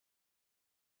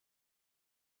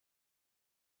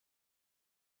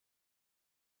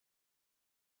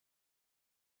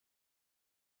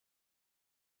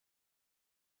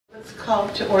Let's call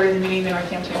to order the meeting of the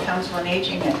Northampton Council on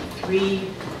Aging at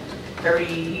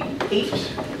 3:38,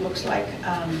 it looks like,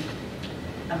 on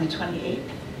the 28th.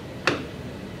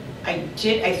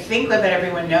 I think let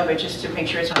everyone know, but just to make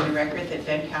sure it's on the record, that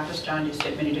Ben Capistone has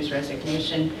submitted his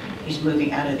resignation. He's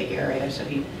moving out of the area, so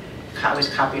he was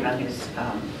copied on his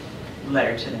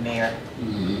letter to the mayor.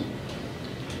 Mm-hmm.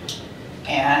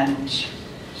 And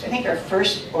so I think our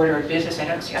first order of business, I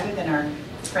don't see other than our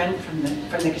friend from the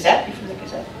Gazette. You from the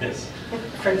Gazette? Yes.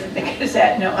 Friend from the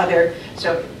Gazette, no other.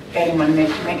 So anyone make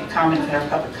a comment in our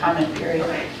public comment period.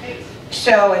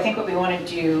 So I think what we want to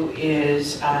do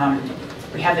is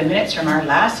we have the minutes from our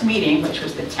last meeting, which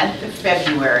was the 10th of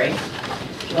February.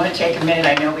 If you want to take a minute,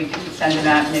 I know we can send them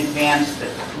out in advance,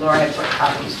 that Laura had put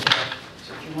copies there.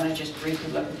 So if you want to just briefly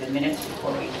look at the minutes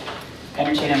before we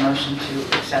entertain a motion to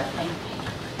accept them.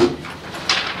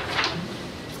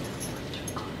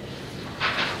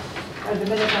 Are the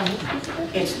minutes on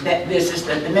this? This is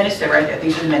the minutes that are right there.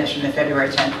 These are the minutes from the February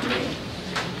 10th meeting.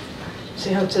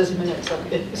 See how it says minutes?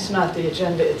 It's not the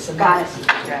agenda, it's the Got minutes. it.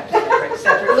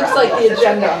 Separate It looks like the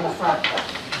agenda on the front.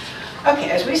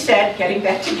 Okay, as we said, getting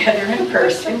back together in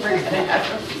person, we're going to have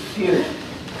a few.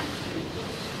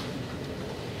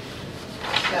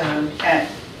 So,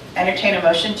 entertain a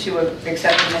motion to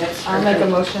accept the minutes. I'll make a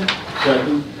motion.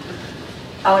 Second.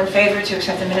 All in favor to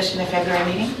accept the minutes from the February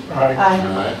meeting? Aye.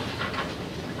 Aye.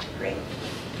 Great.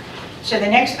 So the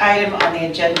next item on the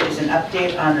agenda is an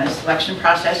update on the selection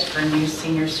process for a new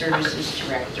senior services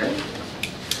director.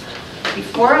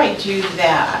 Before I do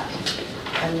that,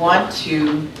 I want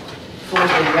to, for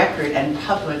the record and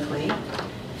publicly,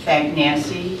 thank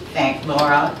Nancy, thank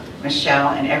Laura, Michelle,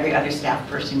 and every other staff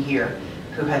person here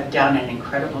who have done an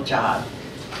incredible job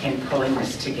in pulling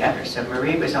this together. So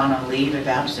Marie was on a leave of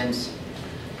absence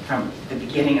from the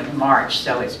beginning of March,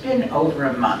 so it's been over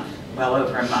a month, well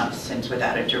over a month since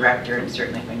without a director, and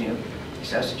certainly a new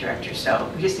associate director.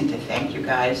 So we just need to thank you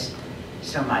guys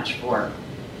so much for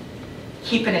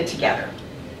keeping it together.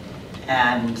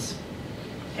 And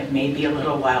it may be a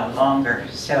little while longer.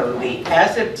 So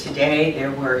as of today,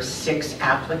 there were 6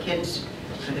 applicants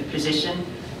for the position.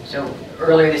 So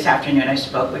earlier this afternoon, I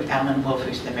spoke with Alan Wolf,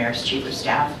 who's the mayor's chief of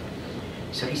staff.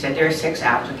 So he said there are 6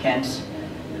 applicants.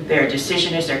 Their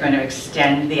decision is they're going to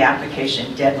extend the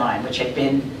application deadline, which had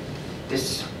been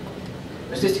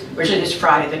originally this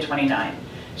Friday, the 29th.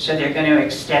 So they're going to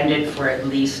extend it for at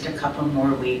least a couple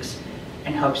more weeks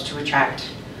in hopes to attract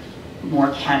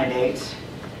more candidates.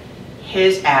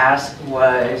 His ask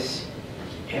was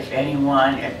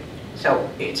so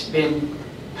it's been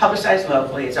publicized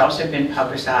locally. It's also been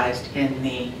publicized in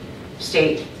the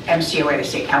state MCOA, the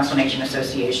State Council on Aging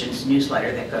Association's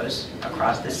newsletter that goes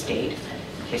across the state,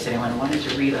 in case anyone wanted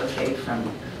to relocate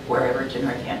from wherever to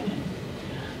Northampton.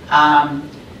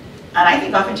 And I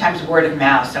think oftentimes word of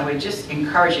mouth, so we just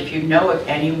encourage, if you know of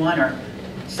anyone or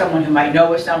someone who might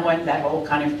know of someone, that whole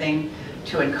kind of thing,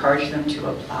 to encourage them to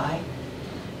apply.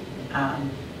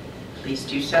 Please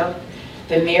do so.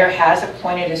 The mayor has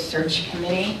appointed a search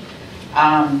committee,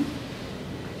 and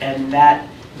that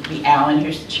would be Alan,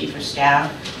 who's the chief of staff,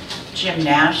 Jim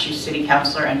Nash, who's city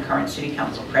councilor and current city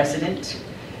council president,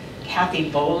 Kathy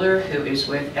Bowler, who is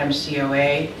with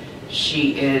MCOA.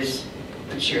 She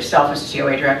herself was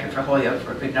COA director for Holyoke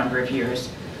for a good number of years.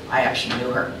 I actually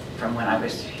knew her from when I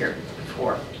was here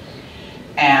before.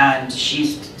 And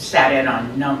she's sat in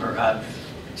on a number of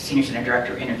senior center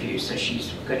director interviews, so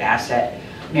she's a good asset.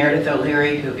 Meredith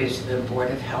O'Leary, who is the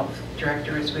Board of Health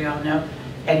director, as we all know,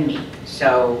 and me.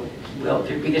 So there'll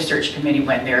be the search committee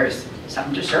when there's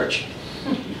something to search.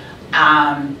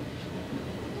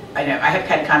 I know I have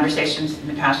had conversations in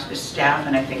the past with the staff,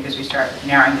 and I think as we start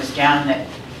narrowing this down, that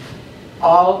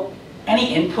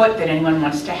any input that anyone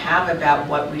wants to have about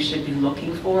what we should be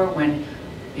looking for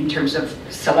in terms of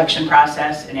selection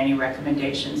process and any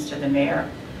recommendations to the mayor.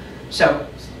 So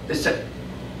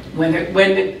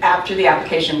after the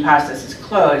application process is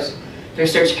closed, their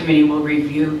search committee will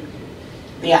review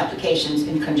the applications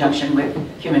in conjunction with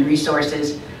human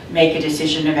resources, make a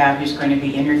decision about who's going to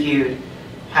be interviewed,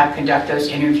 conduct those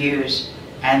interviews,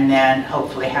 and then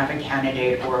hopefully have a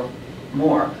candidate or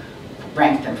more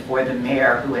rank them for the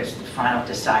mayor, who is the final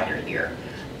decider here.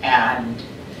 And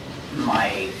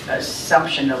my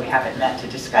assumption, though we haven't met to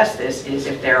discuss this, is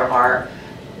if there are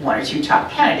 1 or 2 top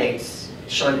candidates,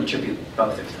 she'll interview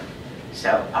both of them.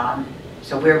 So,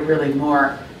 so we're really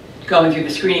more going through the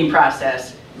screening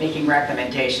process, making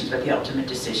recommendations, but the ultimate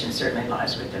decision certainly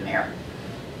lies with the mayor.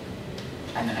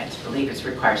 And then I believe it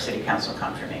requires city council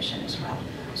confirmation as well.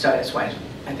 So that's why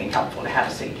I think helpful to have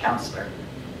a city councilor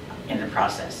in the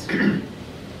process.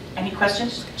 Any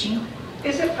questions, Jean?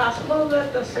 Is it possible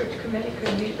that the search committee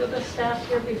could meet with the staff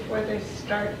here before they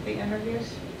start the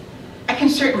interviews? I can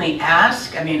certainly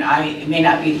ask. I mean, it may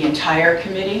not be the entire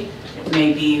committee. It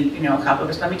may be, a couple of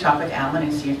us. Let me talk with Alan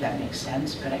and see if that makes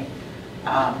sense. But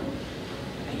I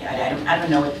don't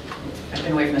know. I've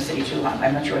been away from the city too long.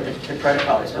 I'm not sure what the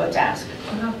protocol is, but let's ask.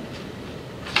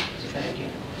 It's a good idea.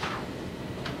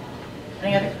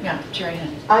 Any other? Yeah, Jerry.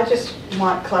 I just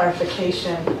want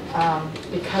clarification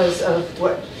because of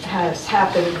what has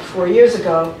happened 4 years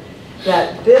ago,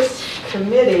 that this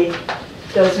committee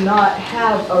does not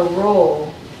have a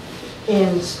role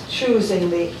in choosing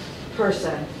the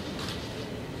person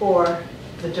for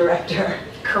the director.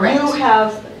 Correct. You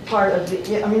have part of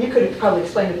the, I mean, you could probably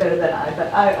explain it better than I,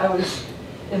 but I was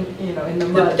in the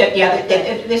mud.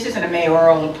 This isn't a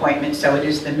mayoral appointment, so it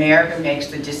is the mayor who makes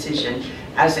the decision.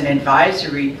 As an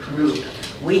advisory group,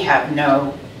 we have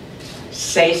no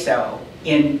say-so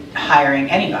in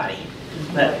hiring anybody.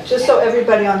 Just so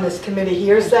everybody on this committee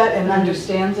hears that and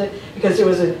understands it, because there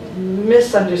was a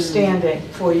misunderstanding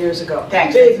 4 years ago.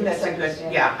 Thanks. Big That's a good,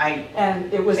 misunderstanding. yeah,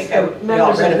 And it was think the we all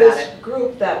members read of about this it.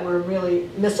 group that were really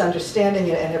misunderstanding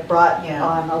it, and it brought Yeah.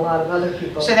 on a lot of other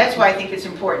people. So that's why I think it's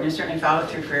important to certainly follow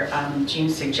through for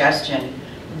Jean's suggestion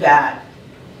that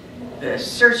the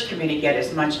search committee get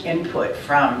as much input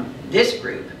from this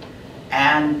group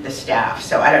and the staff.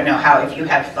 So I don't know if you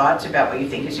have thoughts about what you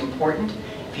think is important,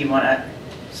 if you want to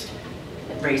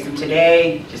raise them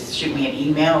today, just shoot me an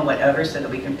email, whatever, so that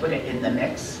we can put it in the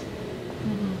mix.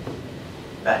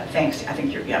 But thanks, I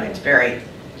think it's very,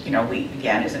 we,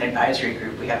 again, as an advisory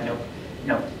group, we have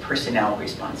no personnel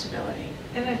responsibility.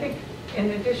 And I think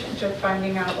in addition to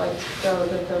finding out, like, so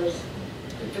that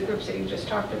the groups that you just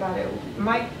talked about, it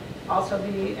might also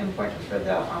be important for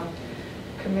the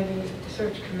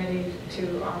search committee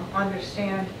to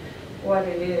understand what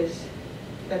it is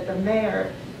that the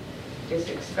mayor is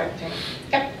expecting.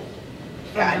 Yep.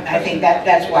 Yeah, I think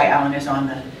that's why Ellen is on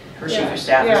her chief of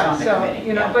staff is on the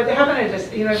committee. But having it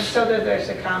just, so that there's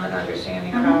a common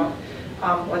understanding about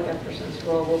what that person's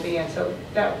role will be, and so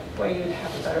that way you'd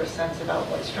have a better sense about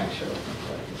what strengths you're looking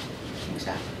for.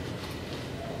 Exactly.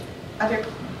 Other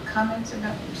comments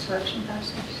about the selection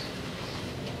process?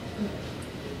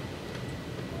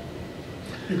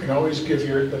 You can always give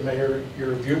the mayor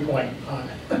your viewpoint on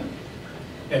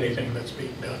anything that's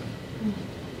being done.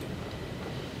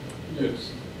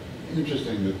 It's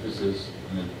interesting that this is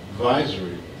an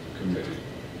advisory committee,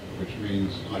 which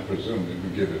means, I presume, that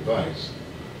we give advice,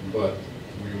 but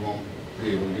we won't be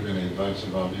able to give any advice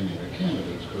about any of the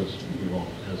candidates because we won't,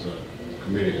 as a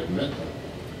committee, have met them.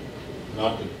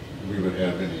 Not that we would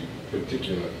have any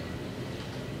particular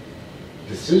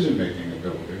decision-making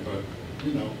ability, but,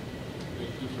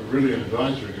 if we're really an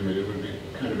advisory committee, it would be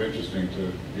kind of interesting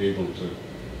to be able to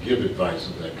give advice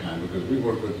of that kind, because we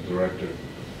work with the director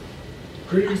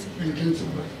pretty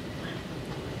intensively.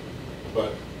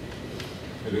 But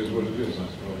it is what it is, I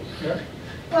suppose. Yeah.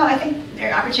 Well, I think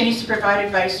there are opportunities to provide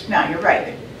advice. No, you're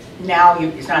right. Now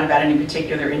it's not about any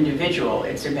particular individual.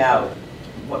 It's about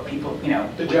what people,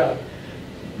 The job.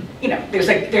 There's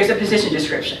a position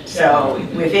description. So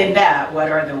within that, what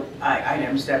are the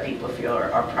items that people feel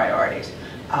are priorities?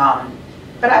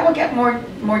 But I will get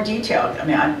more detailed. I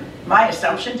mean, my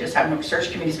assumption, just how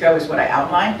search committees go, is what I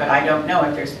outlined, but I don't know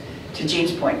if there's, to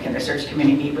Jean's point, can the search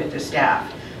committee meet with the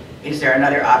staff? Is there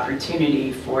another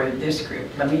opportunity for this group?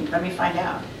 Let me find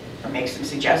out or make some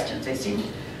suggestions. They seem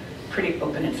pretty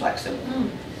open and flexible.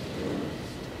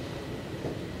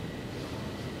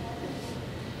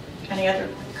 Any other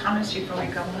comments before we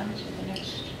go on to the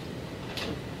next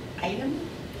item?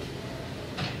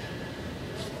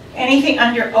 Anything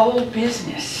under old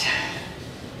business?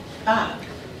 Bob?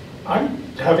 I'm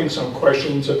having some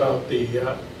questions about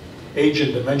the age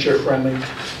and dementia-friendly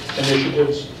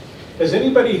initiatives. Has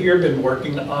anybody here been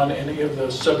working on any of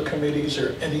the subcommittees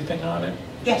or anything on it?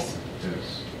 Yes.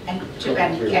 Yes. And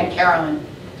Carolyn.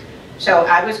 So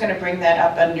I was going to bring that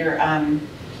up under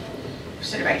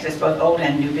sort of, I guess, both old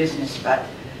and new business, but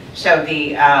so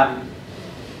the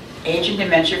age and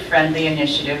dementia friendly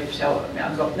initiative. So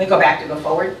let me go back to go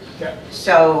forward. Yeah.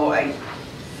 So I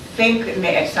think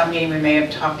at some meeting we may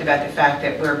have talked about the fact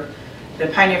that the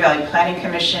Pioneer Valley Planning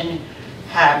Commission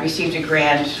have received a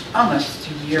grant almost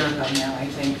a year ago now, I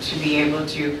think, to be able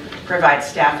to provide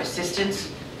staff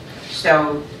assistance.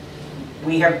 So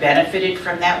we have benefited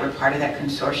from that. We're part of that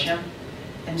consortium.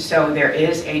 And so there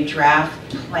is a draft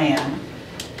plan,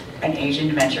 an age and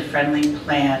dementia friendly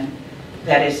plan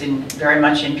that is very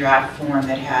much in draft form,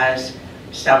 that has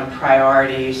some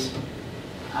priorities,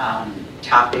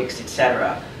 topics,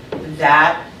 etc.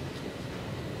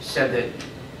 So that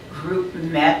group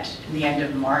met in the end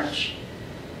of March,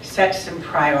 set some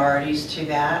priorities to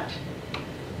that.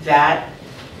 That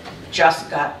just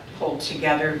got pulled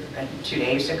together 2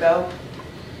 days ago.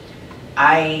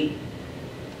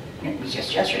 It was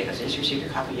just yesterday, because I just received a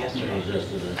copy yesterday. It was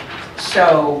yesterday.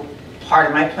 So part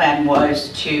of my plan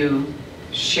was to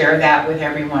share that with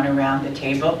everyone around the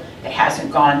table. It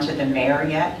hasn't gone to the mayor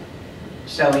yet.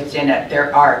 So it's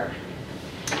the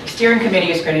steering committee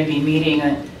is going to be meeting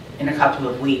in a couple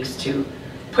of weeks to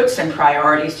put some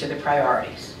priorities to the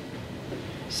priorities.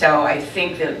 So I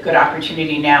think the good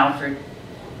opportunity now to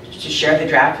share the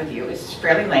draft with you is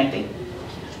fairly lengthy,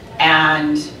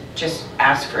 and just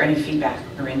ask for any feedback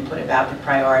or input about the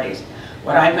priorities.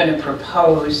 What I'm going to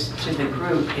propose to the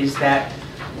group is that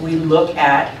we look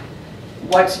at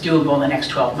what's doable in the next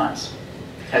 12 months.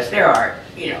 Because there are,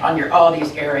 under all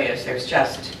these areas, there's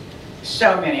just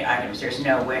so many items. There's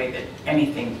no way that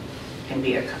anything can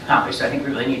be accomplished. So I think we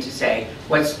really need to say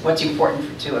what's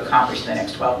important to accomplish in the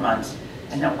next 12 months,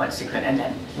 and then and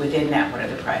then within that, what are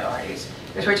the priorities?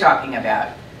 Because we're talking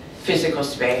about physical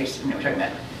space, we're talking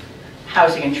about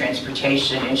housing and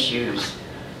transportation issues,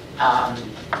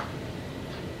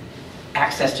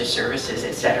 access to services,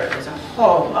 et cetera. There's a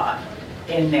whole lot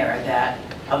in there that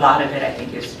a lot of it, I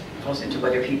think, falls into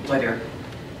whether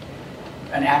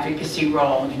an advocacy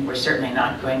role. I mean, we're certainly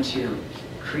not going to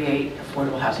create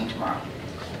affordable housing tomorrow.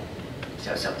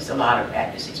 So it's a lot of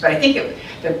advocacies. But I think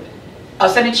I'll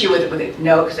send it to you with a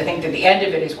note, because I think that the end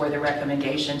of it is where the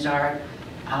recommendations are.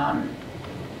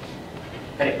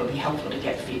 But it will be helpful to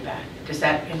get feedback. Does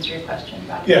that answer your question,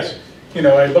 Bob? Yes.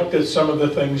 I looked at some of the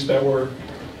things that were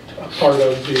part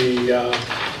of the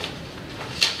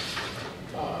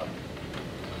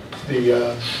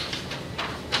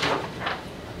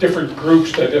different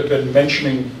groups that have been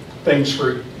mentioning things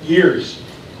for years.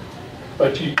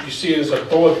 But you see it as a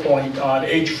bullet point on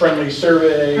age-friendly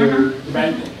survey,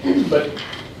 but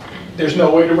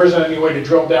there wasn't any way to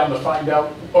drill down to find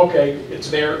out, okay, it's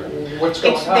there, what's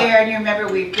going on? It's there, and you remember,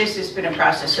 this has been a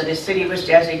process. So the city was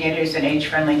designated as an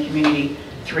age-friendly community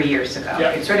 3 years ago.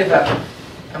 Yeah. It's sort of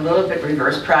a little bit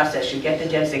reverse process. You get the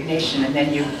designation, and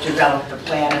then you develop the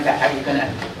plan about what you're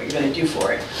gonna do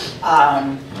for it.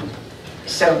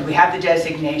 So we have the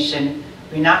designation.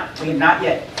 We have not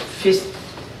yet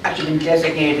actually been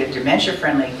designated a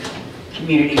dementia-friendly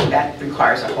community. That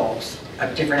requires a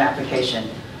different application.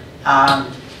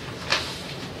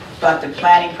 But the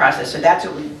planning process, so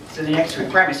the next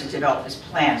requirement is to develop this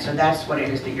plan. So that's what it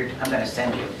is that I'm going to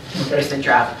send you. Okay. It's the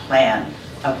draft plan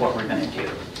of what we're going to do.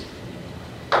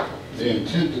 The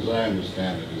intent, as I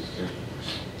understand it, is to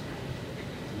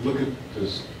look at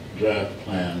this draft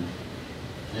plan.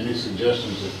 Any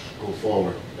suggestions that go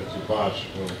forward that the boss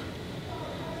will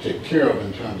take care of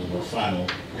in terms of a final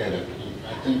edit.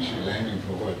 I think she's aiming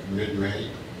for mid-May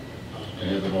to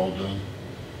have it all done.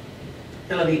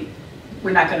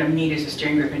 We're not going to meet as a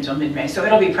steering group until mid-May, so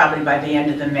it'll be probably by the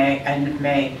end of May,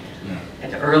 Yeah.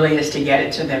 at the earliest, to get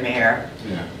it to the mayor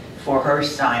Yeah. for her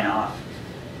sign-off.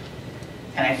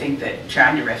 And I think that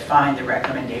trying to refine the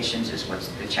recommendations is what's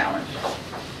the challenge.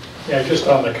 Yeah, just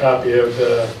on the copy of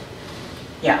the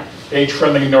Yeah.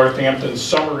 Age-Friendly Northampton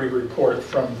Summary Report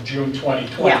from June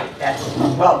 2020. Yeah,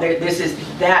 this is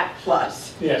that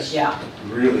plus. Yes. Yeah,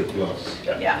 Really plus.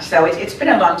 yeah. So it's been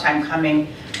a long time coming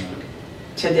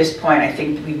to this point. I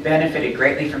think we benefited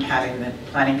greatly from having the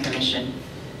Planning Commission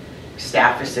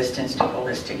staff assistance to pull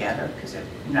this together, because it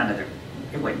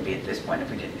wouldn't be at this point if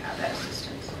we didn't have that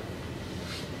assistance.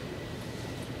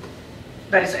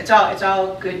 But it's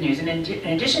all good news. And in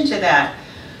addition to that,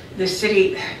 the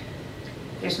city,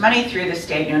 there's money through the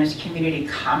state known as community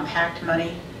compact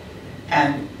money,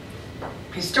 and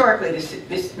historically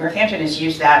this Northampton has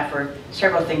used that for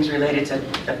several things related to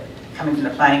coming from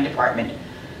the planning department.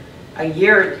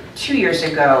 2 years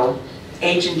ago,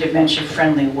 age and dementia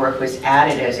friendly work was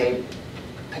added as a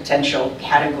potential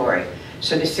category.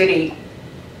 So the city,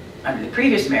 under the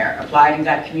previous mayor, applied and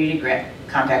got community grant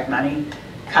compact money,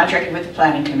 contracted with the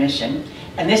Planning Commission,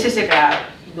 and this is about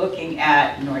looking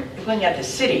at the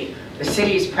city. The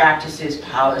city's practices,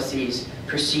 policies,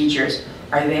 procedures,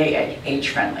 are they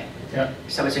age-friendly? Yeah.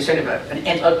 So it's a sort of an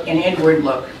inward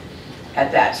look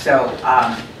at that. So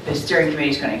the steering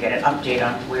committee is going to get an update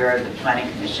on where the Planning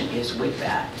Commission is with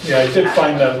that. Yeah, I did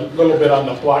find a little bit on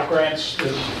the block grants.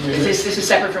 This is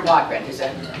separate from block grant. It's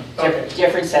a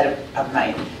different set of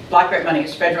money. Block grant money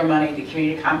is federal money. The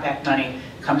community compact money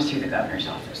comes through the governor's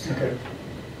office. Okay.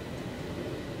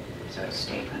 So it's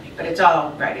state money. But it's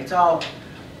all right. It's all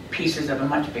pieces of a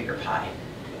much bigger pie.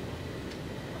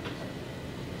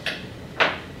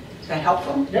 Is that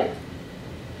helpful? Yeah.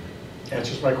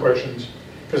 Answers my questions.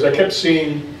 Because I kept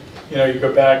seeing, you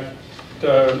go back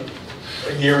a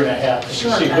year and a half, and you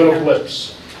Sure, see I little know.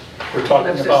 blips. We're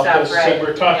talking Blips of about stuff, this, right, and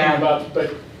we're talking yeah. about,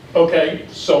 but, okay,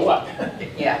 so what?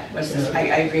 Yeah,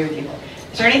 I agree with you.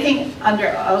 Is there anything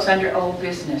else under old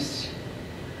business?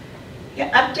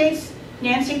 Yeah, updates,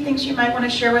 Nancy, things you might want to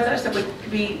share with us that would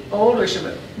be old or should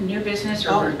be new business,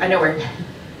 or I know we're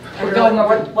going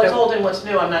over. What's old and what's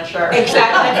new, I'm not sure.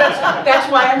 Exactly,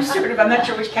 that's why I'm not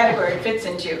sure which category it fits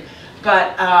into.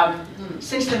 But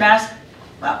since the mask,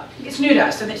 well, it's new to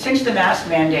us, so that since the mask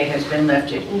mandate has been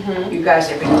lifted, you guys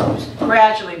have been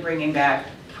gradually bringing back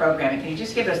programming. Can you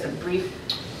just give us a brief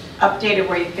update of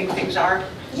where you think things are?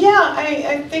 Yeah,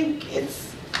 I think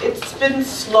it's been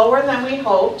slower than we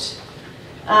hoped.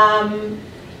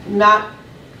 Not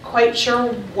quite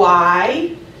sure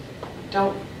why.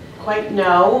 Don't quite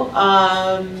know.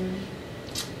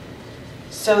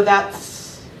 So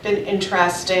that's been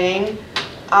interesting.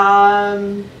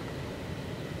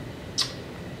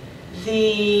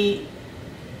 The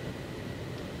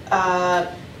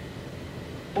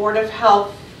Board of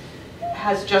Health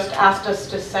has just asked us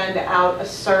to send out a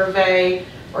survey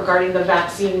regarding the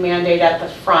vaccine mandate at the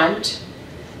front.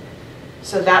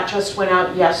 So that just went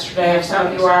out yesterday. If some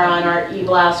of you are on our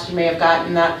e-blast, you may have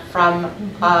gotten that from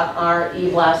our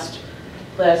e-blast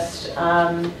list.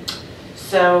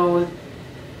 So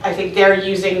I think they're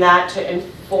using that to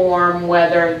inform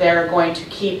whether they're going to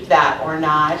keep that or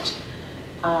not.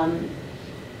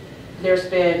 There's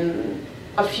been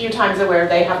a few times where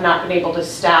they have not been able to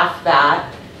staff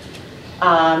that,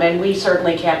 and we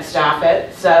certainly can't staff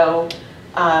it. So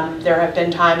there have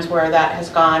been times where that has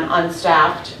gone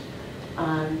unstaffed.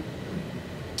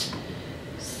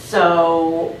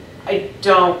 So I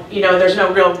don't, there's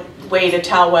no real way to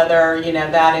tell whether,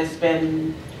 that has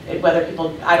been, whether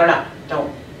people, I don't know,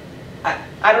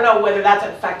 I don't know whether that's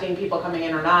affecting people coming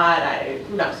in or not.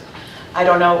 Who knows? I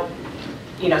don't know,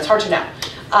 it's hard to know.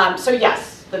 So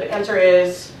yes, the answer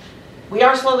is we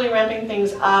are slowly ramping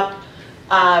things up,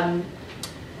 but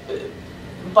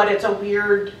it's a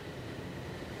weird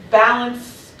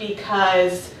balance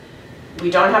because we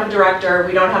don't have a director,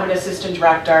 we don't have an assistant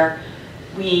director.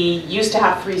 We used to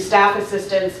have 3 staff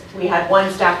assistants. We had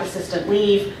 1 staff assistant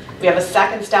leave. We have a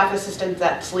second staff assistant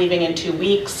that's leaving in 2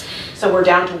 weeks. So we're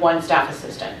down to 1 staff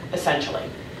assistant, essentially.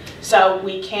 So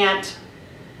we can't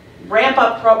ramp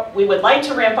up, we would like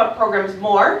to ramp up programs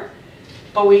more,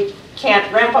 but we can't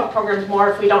ramp up programs more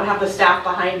if we don't have the staff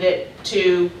behind it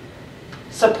to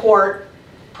support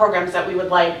programs that we would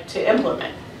like to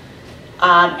implement.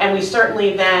 And we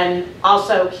certainly then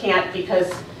also can't,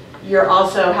 because you're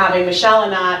also having Michelle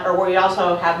and I, or we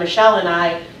also have Michelle and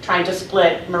I trying to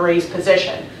split Marie's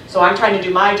position. So I'm trying to do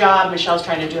my job, Michelle's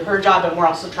trying to do her job, and we're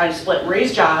also trying to split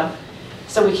Marie's job.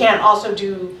 So we can't also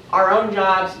do our own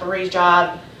jobs, Marie's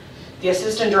job, the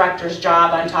assistant director's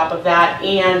job on top of that,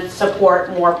 and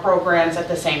support more programs at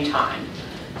the same time.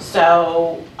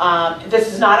 So this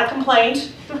is not a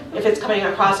complaint. If it's coming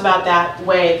across about that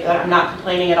way, that I'm not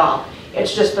complaining at all.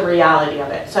 It's just the reality of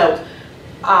it. So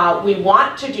we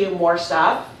want to do more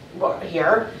stuff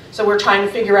here. So we're trying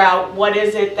to figure out what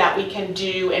is it that we can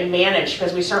do and manage,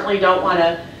 because we certainly don't want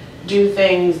to do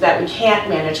things that we can't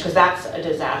manage, because that's a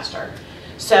disaster.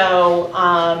 So,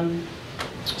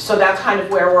 so that's kind of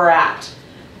where we're at.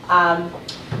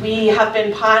 We have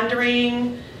been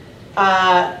pondering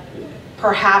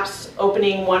perhaps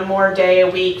opening 1 more day a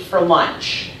week for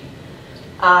lunch.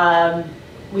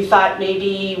 We thought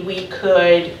maybe we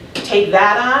could take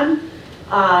that on.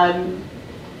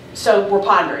 So we're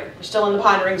pondering. We're still in the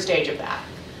pondering stage of that.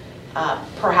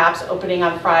 Perhaps opening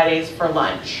on Fridays for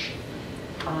lunch.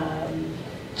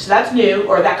 So that's new,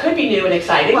 or that could be new and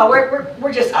exciting. Well,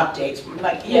 we're just updates,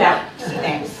 like, Yeah.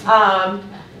 Thanks.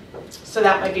 So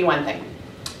that might be one thing.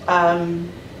 I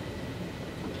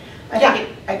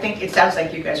think it sounds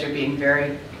like you guys are being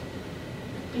very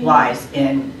wise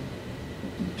in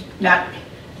not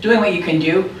doing what you can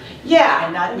do. Yeah.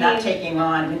 And not taking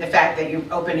on, I mean, the fact that you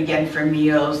open again for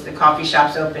meals, the coffee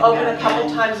shop's open. Open a couple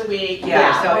times a week.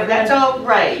 Yeah, so that's all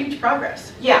right. Huge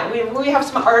progress. Yeah, we have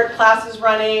some art classes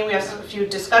running. We have a few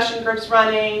discussion groups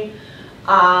running.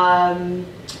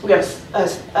 We have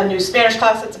a new Spanish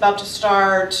class that's about to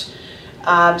start.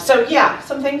 So yeah,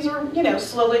 some things are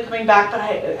slowly coming back, but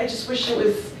I just wish it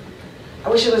was. I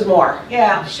wish it was more.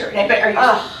 Yeah, sure. But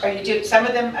are you doing some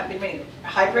of them? I mean,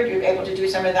 hybrid. You're able to do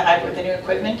some of the hybrid with the new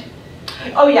equipment.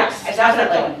 Oh yes, How's that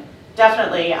definitely, going?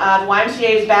 definitely. The YMCA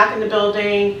is back in the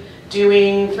building,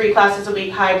 doing 3 classes a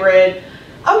week hybrid.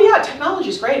 Oh yeah, technology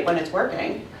is great when it's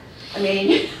working. I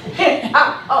mean,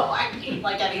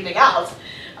 like anything else.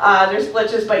 There's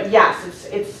glitches, but yes,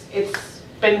 it's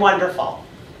been wonderful.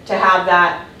 to have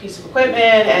that piece of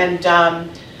equipment and,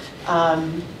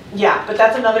 yeah, but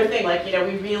that's another thing, like, you know,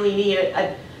 we really need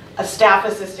a staff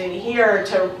assistant here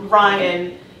to run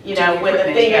and, you know, when the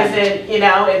thing isn't, you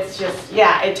know, it's just,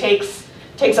 yeah, it takes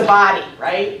a body,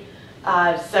 right?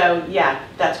 So, yeah,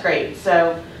 that's great.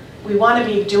 So we want to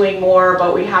be doing more,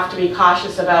 but we have to be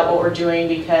cautious about what we're doing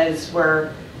because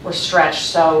we're stretched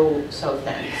so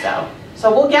thin.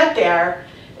 So we'll get there.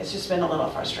 It's just been a little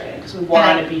frustrating because we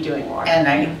want to be doing more. And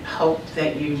I hope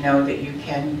that you know that you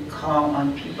can call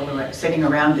on people who are sitting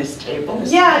around this table.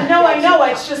 Yeah, no, I know.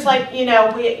 It's just like, you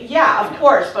know, yeah, of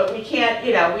course, but we can't,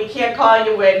 you know, we can't call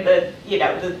you when the, you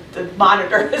know, the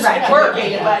monitor isn't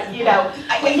working, but, you know,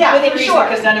 yeah, Within for reason, sure.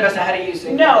 because none of us know how to use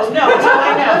it. No,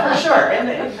 I know, for sure.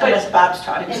 Unless But, Bob's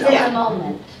taught It's himself. in the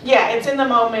moment. yeah, it's in the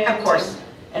moment. Of course.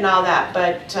 And all that,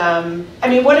 but, I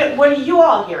mean, what are you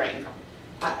all hearing?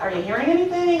 Are you hearing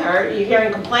anything? Are you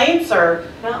hearing complaints or?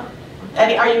 No.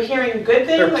 Are you hearing good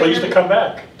things? They're pleased to come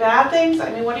back. Bad things? I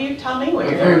mean, what do you tell me what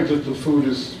I've you're heard hearing? that the food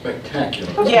is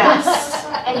spectacular. Yes.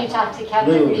 And you talked to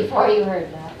Kevin Literally. before you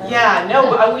heard that. right? Yeah,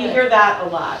 no, but we hear that a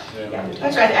lot. Yeah. we talk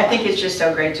That's right. I about think it's just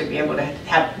so great to be able to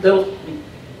have little,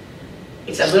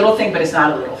 it's a little thing, but it's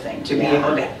not a little thing, to be Yeah.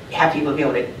 able to have people be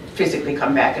able to physically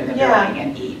come back in the Yeah. building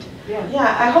and eat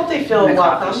Yeah, I hope they feel in the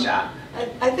coffee welcome. shop.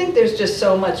 I think there's just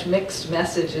so much mixed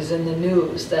messages in the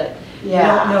news that you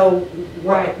Yeah. don't know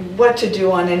what to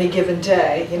do on any given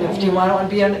day. You know, if you want to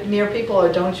be near people or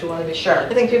don't you want to be? Sure.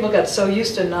 I think people got so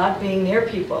used to not being near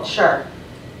people. Sure,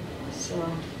 So,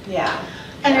 yeah.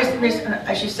 And there's,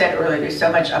 as you said earlier, there's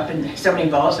so much so many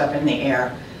balls up in the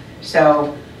air.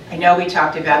 So I know we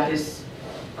talked about this,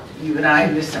 you and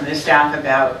I, with some of the staff,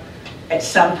 about at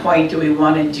some point, do we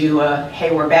want to do a,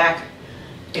 hey, we're back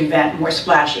event more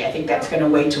splashy? I think that's going to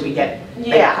wait till we get better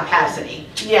Yeah. capacity.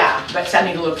 Yeah, But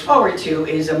something to look forward to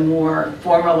is a more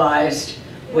formalized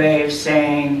way of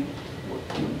saying,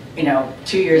 you know,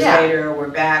 2 years Yeah. later, we're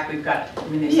back, we've got, I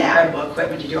mean, this Yeah. incredible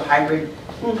equipment to do hybrid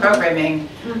programming.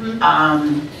 Mhm.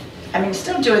 I mean,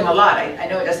 still doing a lot. I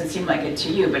know it doesn't seem like it to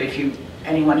you, but if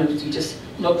anyone who, you just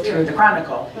look through the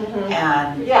Chronicle, Mhm.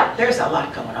 and Yeah. there's a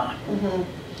lot going on. Mhm.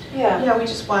 yeah. Yeah,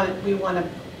 we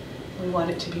want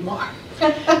it to be more.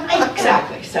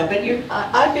 Exactly, so, but you,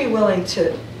 I'd be willing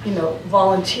to, you know,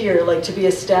 volunteer, like to be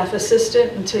a staff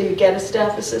assistant until you get a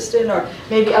staff assistant, or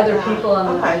maybe other Yeah, people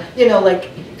on okay. the, you know, like,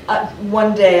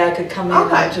 one day I could come in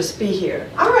Okay. and just be here.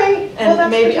 All right. Well, And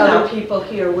that's maybe good to know. other people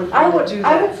here would I want to do would,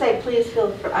 I would that. say, please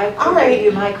feel free, I All could right. give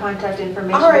you my contact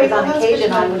information, All right, because on well, that's good occasion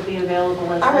to I know. would be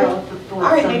available as All right. well. All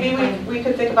right, maybe we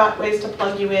could think about ways to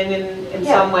plug you in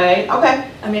Yeah. some way. Okay.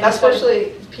 I mean, That's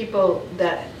especially people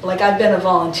that, like, I've been a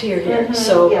volunteer here, Mhm.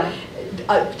 so Yeah,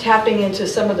 tapping into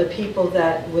some of the people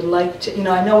that would like to, you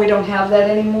know, I know we don't have that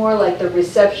anymore, like the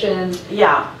reception,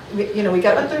 Yeah, you know, we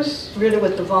got but there's, rid of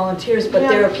with the volunteers, but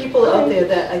there are people out there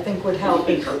that I think would help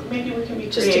if, maybe we can be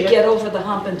just to creative. get over the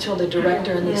hump until the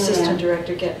director and the Yeah. assistant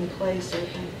director get in place, I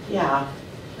think. Yeah.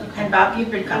 and Bob,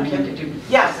 you've been coming in to do.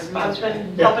 Yes, Bob's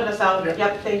been Yeah. helping us out. Yeah.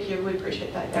 Yep, thank you, we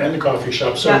appreciate that. Yeah. And the coffee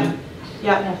shop, so, Yeah.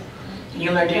 Yeah,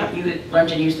 You learned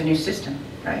to use the new system,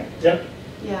 right? yeah.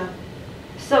 yeah.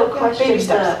 so baby question,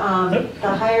 steps. the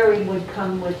hiring would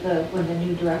come with when the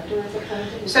new director is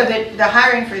appointed? So the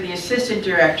hiring for the assistant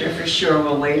director for sure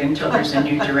will wait until there's a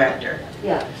new director.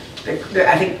 Yeah,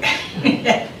 I think,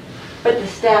 but the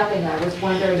staffing, I was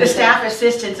wondering. the if staff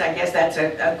assistants, I guess that's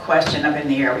a question up in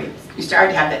the air. We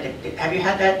started to have that, have you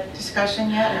had that discussion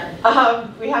yet? Or?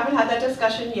 We haven't had that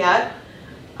discussion yet.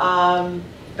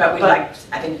 But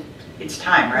I think it's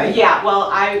time, right? Yeah, well,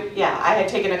 I had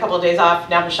taken a couple of days off.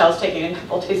 Now Michelle's taking a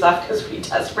couple of days off because we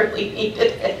desperately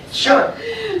needed it. Sure.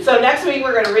 So next week,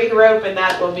 we're going to regroup, and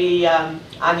that will be on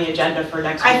the agenda for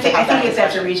next week. I think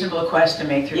that's a reasonable request to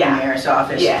make through the Yeah. mayor's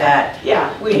office, Yeah. that Yeah,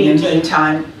 we in need the to,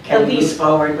 meantime, can at we move least-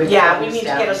 forward with yeah, we the need to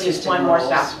staff get at least assistant one more roles?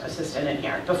 staff assistant in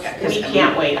here. Yeah, 'cause, We I can't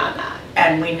mean- wait on that.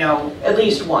 And we know, At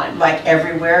least one. like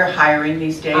everywhere, hiring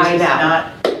these days I is know. not,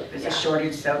 there's Yeah. a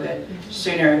shortage, so that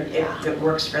sooner Yeah. if it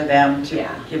works for them to Yeah.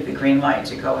 give the green light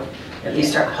to go, at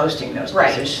least Yeah. start posting those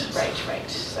Right, positions. right.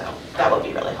 So that would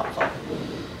be really helpful.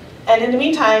 And in the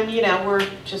meantime, you know, we're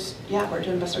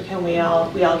doing the best we can. We all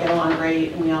get along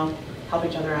great, and we all help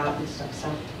each other out and stuff, so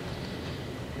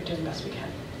we're doing the best we can.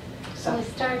 So So, we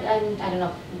started, I don't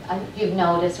know if you've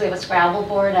noticed, we have a Scrabble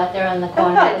board out there on the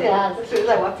corner I of the did, desk. as soon as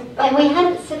I walked in. And we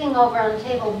had it sitting over on the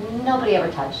table, nobody ever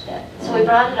touched it. So we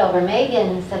brought it over,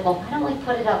 Megan said, well, why don't we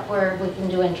put it up where we can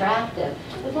do interactive?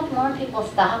 We've had more people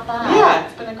stop by. yeah,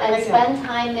 it's been a great And idea. spend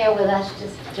time there with us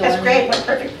just doing. That's great, what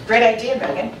perfect, great idea,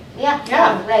 Megan. Yeah,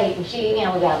 Yeah. great. And she, you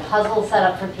know, we got a puzzle set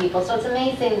up for people, so it's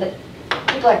amazing that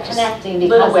people are connecting because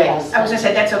Little of ways. us. I was gonna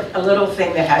say, that's a little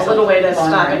thing that has A little way to longer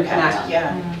stop and impact. connect.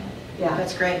 Yeah, Yeah.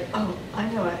 that's great. Oh, I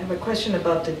know, I have a question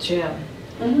about the gym.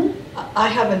 Mhm. I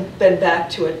haven't been back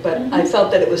to it, but I felt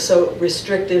that it was so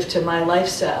restrictive to my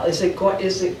lifestyle. Is it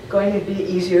going to be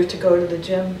easier to go to the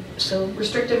gym? So,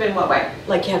 Restrictive in what way?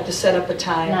 like you have to set up a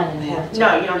time? Not anymore.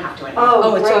 No, you don't have to anymore.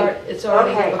 Oh, it's great. it's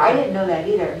already. Okay, I didn't know that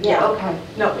either. Yeah, okay.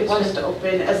 No, it's just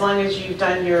open, as long as you've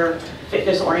done your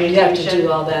fitness You orientation. have to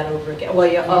do all that over again. Well,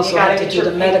 you also You gotta have to get do your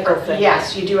the medical paper. thing.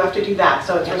 Yes, you do have to do that,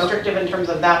 so it's Okay. restrictive in terms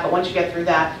of that, but once you get through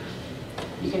that,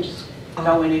 you can just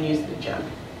go in and use the gym.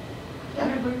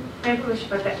 Maybe we should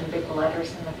put that in big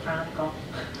letters in the Chronicle.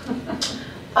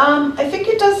 I think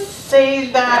it does say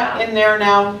that in there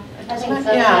now. I think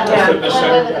so. Yeah, When yeah. the Fitness when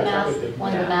center, the that's masks, what they did.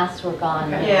 when the masks were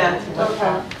gone. Yeah, it was okay.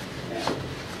 up.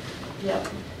 Yep.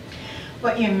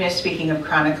 What you missed, speaking of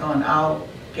Chronicle, and I'll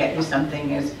get you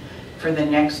something, is for the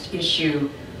next issue,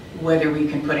 whether we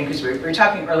can put in, because we were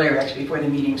talking earlier, actually, before the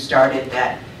meeting started,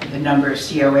 that the number of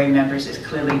COA members is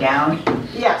clearly down,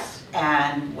 Yes,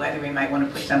 and whether we might want to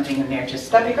put something in there,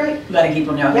 just that'd be great. letting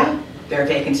people know Yeah. that there are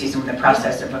vacancies in the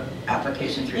process of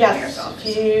application through the mayor's Yes, office.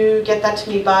 if you get that to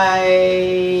me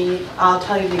by, I'll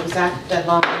tell you the exact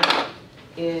deadline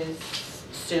is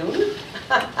soon.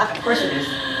 Of course it is.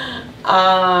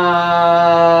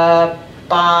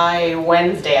 By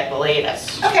Wednesday at the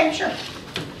latest. Okay, sure.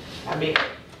 That'd be,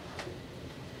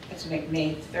 It's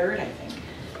May 3rd, I think.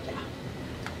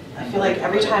 I feel like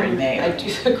every time May. I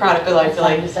do the Chronicle, I feel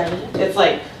like It's time to start. it's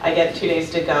like I get 2 days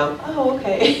to go, oh,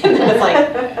 okay. And then it's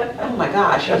like, oh my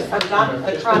gosh, I've got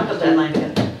the Chronicle deadline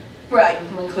yet. Right,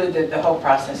 we'll include the whole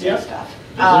process Yeah. and stuff.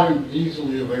 Is there an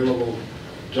easily available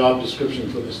job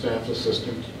description for the staff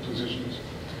assistant positions?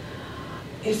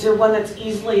 Is there one that's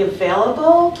easily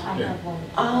available? I have one.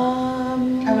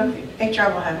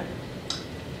 HR will have it.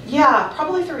 Yeah,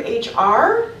 probably through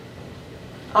HR.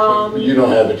 You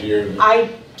don't have it here,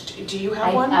 Do you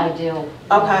have one? I do. Okay,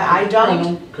 I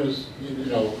don't. because,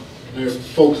 there are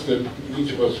folks that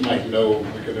each of us might know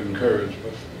we could encourage,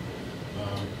 but.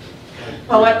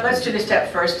 Well, let's do the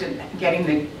step first in getting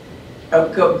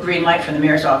the green light from the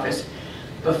mayor's office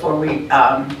before we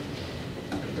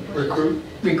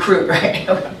recruit, right?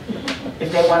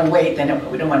 If they want to wait, then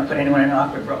we don't want to put anyone in an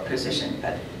awkward position,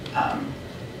 but,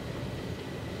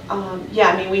 Yeah,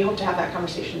 I mean, we hope to have that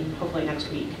conversation hopefully next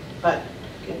week, but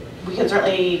we can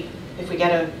certainly, if we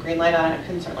get a green light on it,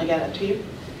 can certainly get it to you.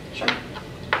 Sure.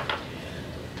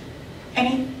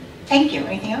 thank you.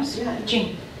 Anything else? Yeah.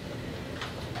 Jean?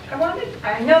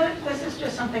 I know that this is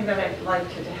just something that I'd like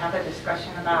to have a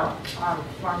discussion about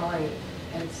formally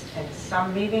in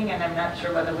some meeting, and I'm not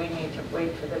sure whether we need to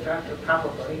wait for the director,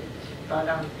 probably. But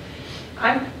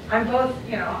I'm both,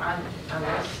 on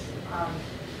this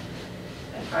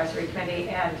advisory committee,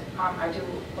 and I do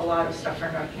a lot of stuff for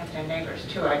Northampton neighbors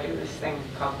too. I do this thing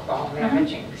called call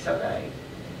managing, so that I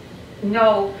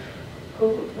know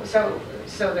who, so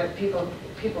that people,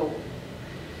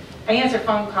 I answer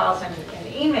phone calls and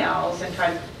emails and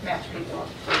try to match people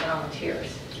for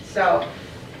volunteers. So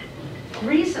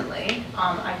recently,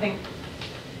 I think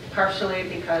partially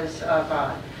because of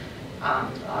a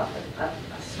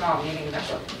small meeting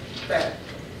that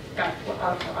got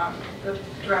the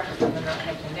director from the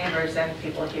Northampton neighbors and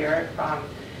people here,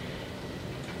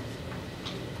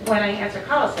 when I answer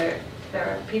calls, there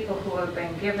are people who have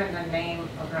been given the name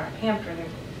of Northampton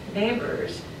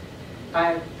neighbors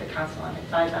by the council and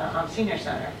by the senior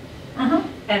center, and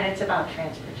it's about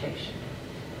transportation.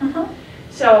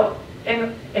 So,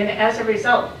 and as a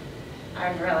result,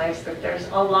 I've realized that there's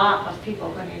a lot of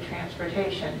people who need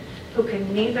transportation who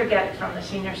can neither get it from the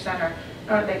senior center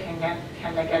nor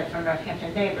can they get it from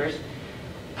Northampton neighbors.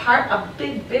 A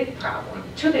big problem,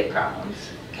 two big problems.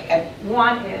 Okay.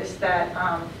 One is that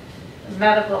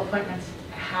medical appointments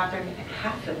happen in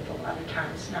Hatfield a lot of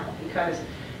times now because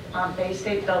Bay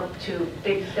State built 2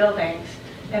 big buildings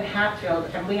in Hatfield,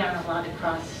 and we aren't allowed to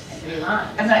cross city lines.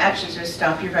 I'm going to actually just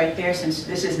stop you right there, since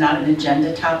this is not an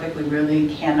agenda topic. We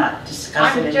really cannot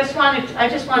discuss it. I just wanted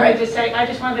Right. to say, I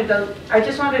just wanted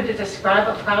to describe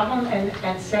a problem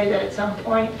and say that at some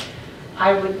point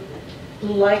I would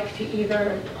like to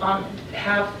either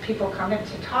have people come in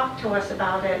to talk to us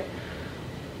about it.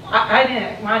 I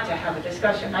didn't want to have a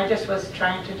discussion. I just was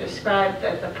trying to describe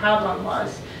that the problem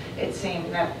was, it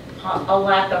seemed that a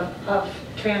lack of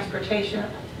transportation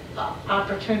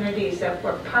opportunities that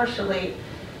were partially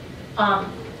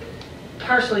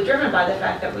driven by the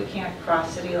fact that we can't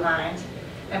cross city lines,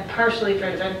 and partially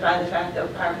driven by the fact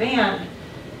that our van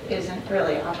isn't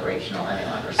really operational any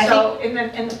longer. So in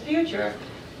the future,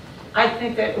 I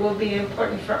think that it will be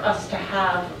important for us to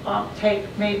have, take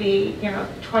maybe,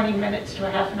 20 minutes to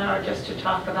a half an hour just to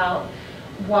talk about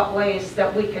what ways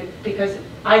that we could, because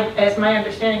as my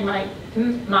understanding, my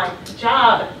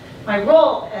job, my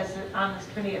role on this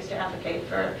committee is to advocate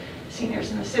for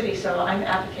seniors in the city, so I'm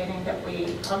advocating that we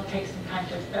take some time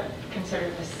to consider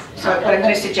this. So what I'm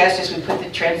going to suggest is we put the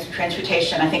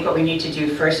transportation, I think what we need to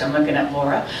do first, I'm looking at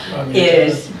Laura,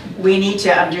 is we need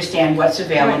to understand what's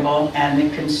available and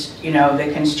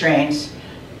the constraints.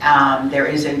 There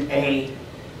isn't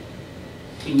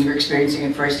you're experiencing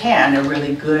it firsthand, a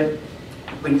really good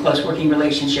and close working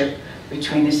relationship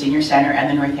between the senior center and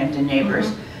the Northampton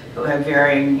neighbors who have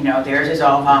varying, theirs is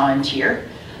all volunteer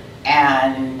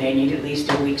and they need at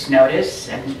least a week's notice,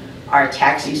 and our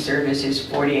taxi service is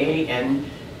 48 and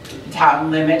town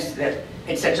limits that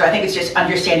etc. So I think it's just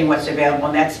understanding what's available,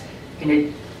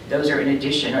 and those are in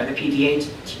addition, or the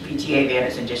PTA van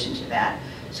is in addition to that.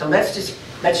 So let's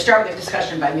start with the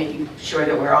discussion by making sure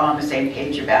that we're all on the same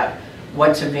page about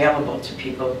what's available to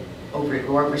people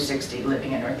who are over 60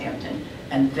 living in Northampton,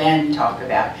 and then talk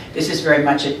about, this is very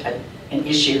much an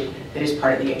issue that is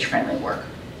part of the age-friendly work.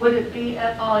 Would it be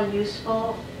at all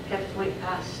useful if we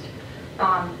asked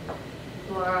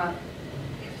Laura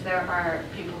if there are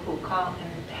people who call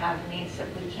and have needs that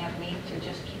we can't meet, to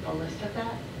just keep a list of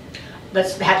that?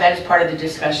 Let's have that as part of the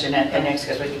discussion at the next,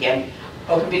 because again,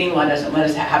 open meeting law doesn't let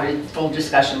us have a full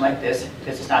discussion like this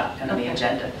because it's not on the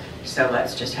agenda. So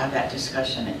let's just have that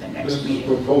discussion at the next This is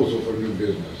meeting. a proposal for new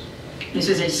business. This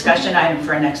is a discussion item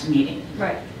for a next meeting.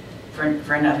 Right.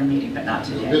 For another meeting, but not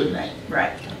today. New business.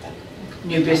 Right.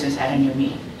 New business at a new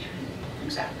meeting.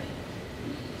 Exactly.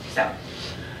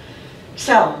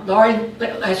 So Laura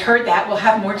has heard that. We'll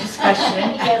have more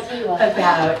discussion Yes, we will.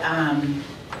 about,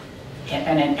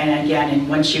 and again,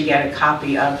 once you get a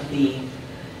copy of the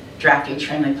draft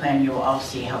age-friendly plan, you will all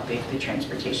see how big the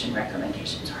transportation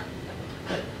recommendations are.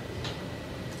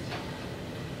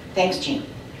 Thanks, Jean.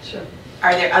 Sure.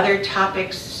 Are there other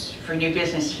topics for new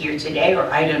business here today, or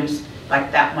items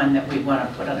like that one that we want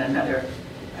to put on a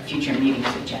future meeting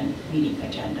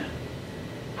agenda?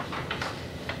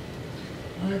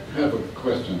 I have a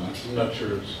question. I'm not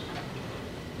sure it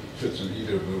fits in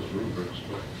either of those rubrics,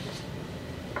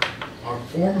 but are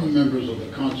former members of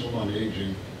the Council on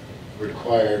Aging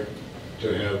required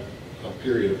to have a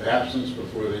period of absence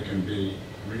before they can be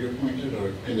reappointed,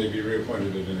 or can they be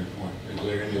reappointed at any point? Is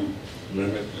there any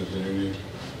limit? Is there any?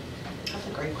 That's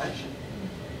a great question.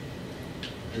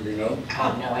 Do we know? I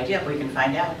have no idea, but we can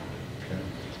find out. Okay.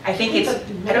 I think it's, The I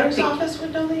don't mayor's think, office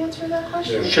would know the answer to that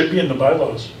question? Yeah. Should be in the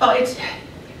bylaws. well, it's,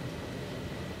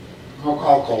 I'll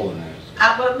call and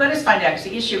ask. well, let us find out, because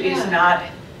the issue is Yeah. not,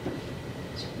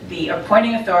 the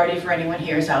appointing authority for anyone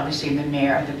here is obviously the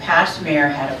mayor. The past mayor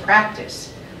had a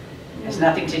practice. It has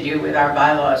nothing to do with our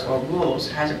bylaws or rules.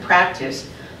 It has a practice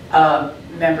of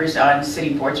members on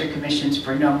city boards or commissions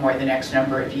for no more than X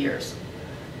number of years.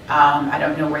 I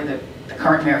don't know where the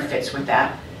current mayor fits with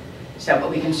that. So,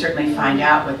 but we can certainly find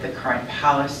out what the current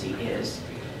policy is,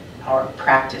 or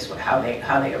practice, how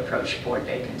they approach board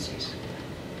vacancies.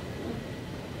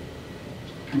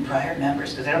 And prior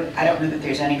members, because I don't know that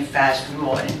there's any fast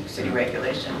rule in city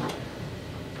regulation.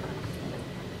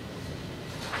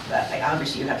 But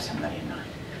obviously you have somebody in mind.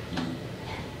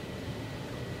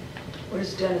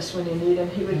 Where's Dennis when you need him?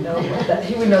 He would know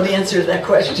he would know the answer to that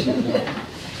question.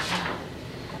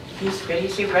 He's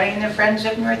running the Friends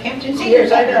of Northampton Yes,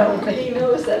 Seniors. I know, but he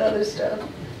knows that other stuff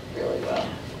really well.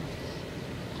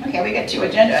 Okay, we got 2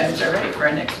 agenda items already for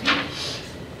our next meeting.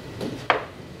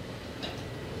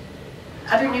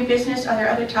 Other new business, are there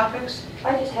other topics?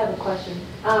 I just have a question.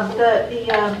 I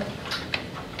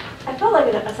felt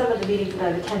like in some of the meetings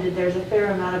that I've attended, there's a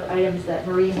fair amount of items that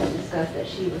Marie has discussed that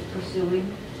she was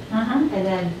pursuing. Mm-hmm. And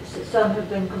then some have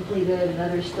been completed and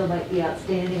others still might be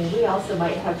outstanding. And we also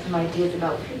might have some ideas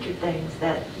about future things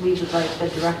that we would like the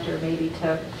director maybe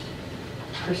to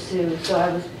pursue. So I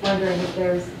was wondering if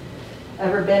there's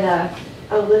ever been a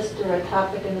list or a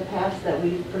topic in the past that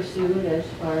we've pursued as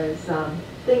far as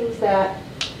things that,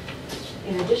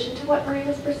 in addition to what Marie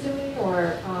was pursuing,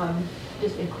 or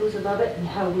just inclusive of it, and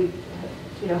how we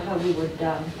would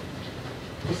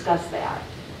discuss that.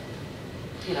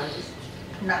 Just.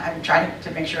 I'm trying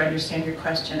to make sure I understand your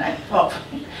question. Well,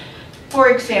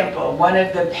 for example, one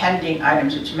of the pending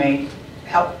items which may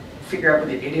help figure out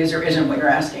whether it is or isn't what you're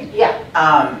asking. Yeah.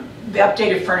 The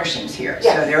updated furnishings here.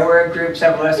 Yes. So there were a group,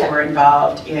 several of us Yeah. were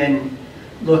involved in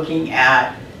looking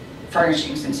at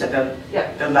furnishings. And so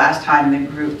the last time the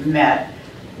group met,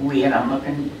 and I'm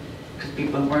looking, because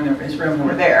people who were in this room who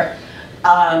were there,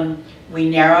 we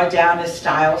narrowed down a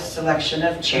style selection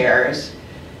of chairs.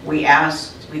 we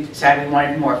decided we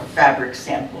wanted more fabric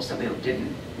samples, so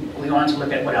we wanted to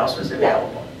look at what else was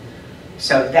available.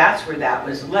 So that's where that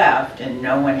was left, and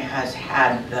no one has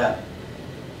had the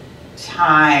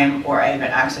time or even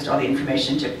access to all the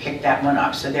information to pick that one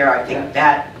up. So there, I think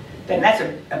that's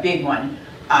a big one.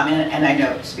 And I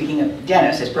know, speaking of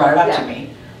Dennis, has brought it up to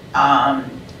me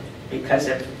because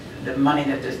of the money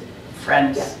that the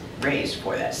Friends raised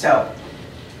for that. So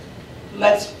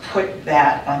let's put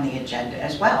that on the agenda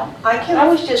as well. I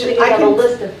was just thinking of a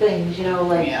list of things, you know,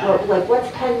 like, Yeah. like what's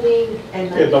pending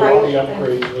and Yeah, the the lobby price.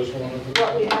 upgrades was one of them.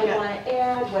 What we might want to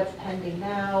add, what's pending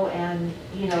now, and,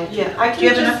 you know. Yeah, I Do you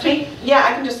can have an just speak, yeah,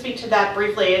 I can just speak to that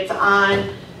briefly. It's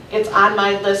on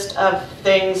my list of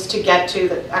things to get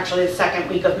to, actually the second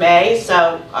week of May.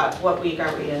 So what week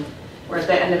are we in? We're at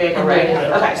the end of April, right?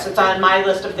 Yeah. Okay, so it's on my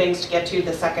list of things to get to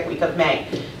the second week of May.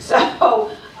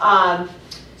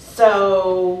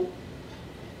 So,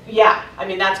 yeah, I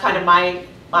mean, that's kind of my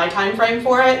time frame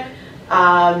for it.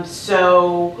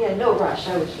 So, Yeah, no rush,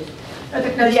 I was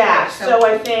just. yeah, so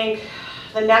I think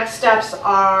the next steps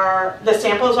are, the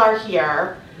samples are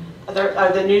here.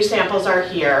 The new samples are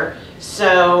here.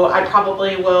 So I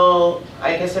probably will,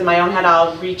 I guess in my own head,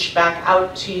 I'll reach back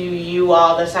out to you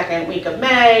all the second week of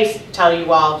May, tell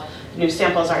you all new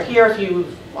samples are here if you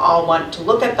all want to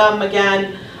look at them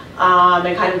again,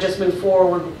 and kind of just move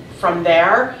forward from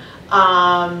there.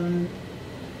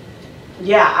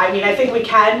 Yeah, I mean, I think we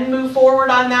can move forward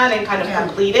on that and kind of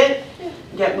complete it,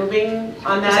 get moving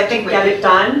on that, I think get it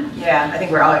done. Yeah, I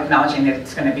think we're all acknowledging that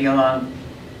it's going to be a long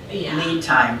lead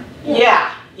time.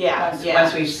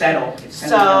 Once we've settled. It's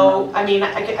gonna be a long- So, I mean,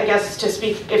 I guess to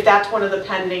speak, if that's one of the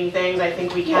pending things, I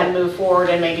think we can move forward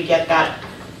and maybe get that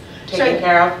taken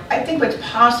care of. I think what's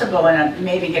possible, and I'm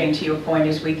maybe getting to your point,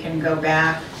 is we can go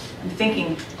back. I'm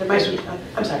thinking, There might be,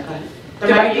 I'm sorry, go ahead.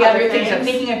 there might be other things. I'm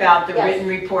thinking about the Yes. written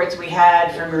reports we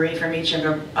had from Marie from each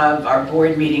of our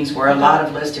board meetings were a lot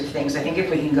of list of things. I think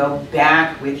if we can go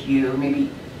back with you,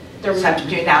 maybe sometime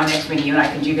between now and next meeting, you and I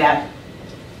can do that.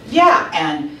 Yeah.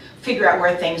 And figure out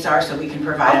where things are so we can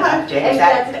provide an update. And Is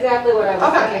that's that, exactly what I was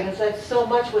Okay. thinking, it's like so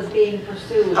much was being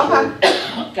pursued. Okay.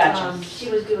 gotcha.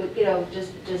 She was doing, you know,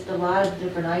 just a lot of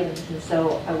different items, and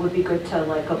so it would be good to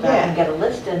like go back and get a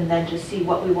list and then just see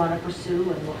what we want to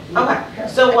pursue and what. Okay,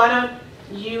 so why don't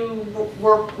you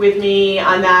work with me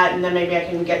on that, and then maybe I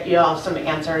can get you all some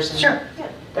answers. And Sure.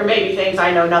 There may be things I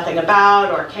know nothing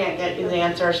about or can't get you the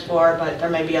answers for, but there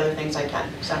may be other things I can,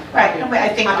 so. Right, and I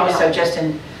think happy to also help. just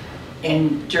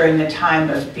during the time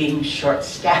of being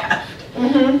short-staffed,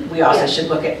 Mhm. we also should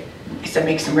look at,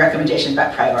 make some recommendations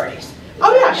about priorities.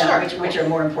 Oh, yeah, You know, sure. which are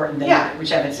more important than, Yeah. which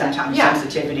have sometimes Yeah.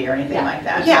 sensitivity or anything Yeah. like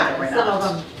that. Yeah. So that we're Some of not,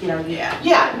 them, you know, yeah.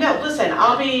 Yeah, no, listen,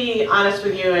 I'll be honest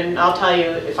with you and I'll tell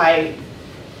you if I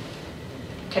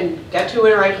can get to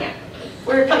it or I can't.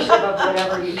 we're appreciative of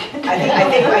whatever you.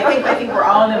 I think we're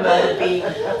all in the mode of being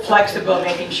flexible,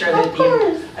 making sure that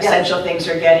the essential things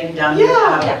are getting done Yeah.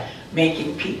 without Yeah.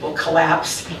 making people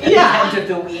collapse at the Yeah. end of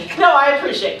the week, No, I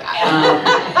appreciate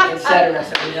that. et cetera,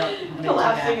 so we don't want to do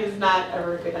Collapsing that. is not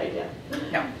ever a good idea.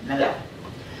 No, no, no. Yeah.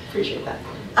 Appreciate that.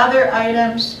 Other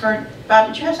items for, Bob,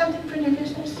 did you have something for new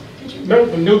business? Did you? No,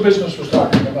 the new business was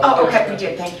talking about. Oh, okay, we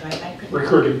did, thank you, I couldn't.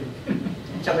 Recruiting.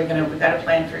 So we've got a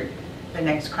plan for the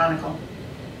next Chronicle.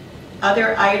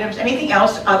 Other items, anything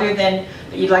else other than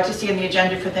that you'd like to see on the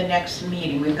agenda for the next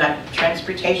meeting? We've got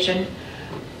transportation,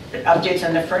 updates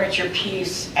on the furniture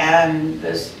piece, and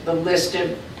the list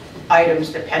of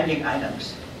items, the pending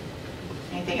items.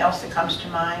 Anything else that comes to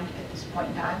mind at this point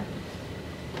in time?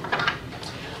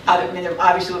 I mean, there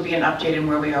obviously will be an update on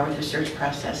where we are with the search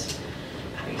process.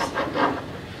 Obviously.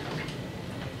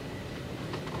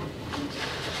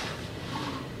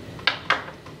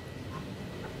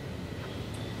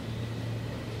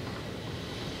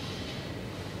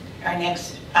 Our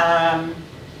next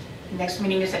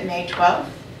meeting is at May 12th,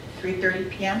 3:30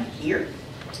 p.m. here.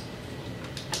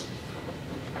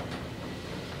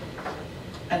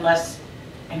 Unless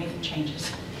anything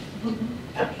changes.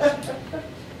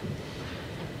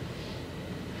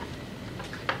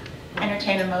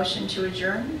 Entertain a motion to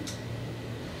adjourn.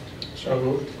 So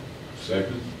moved.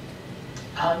 Second?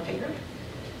 All in favor?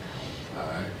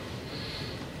 Aye.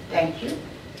 Thank you.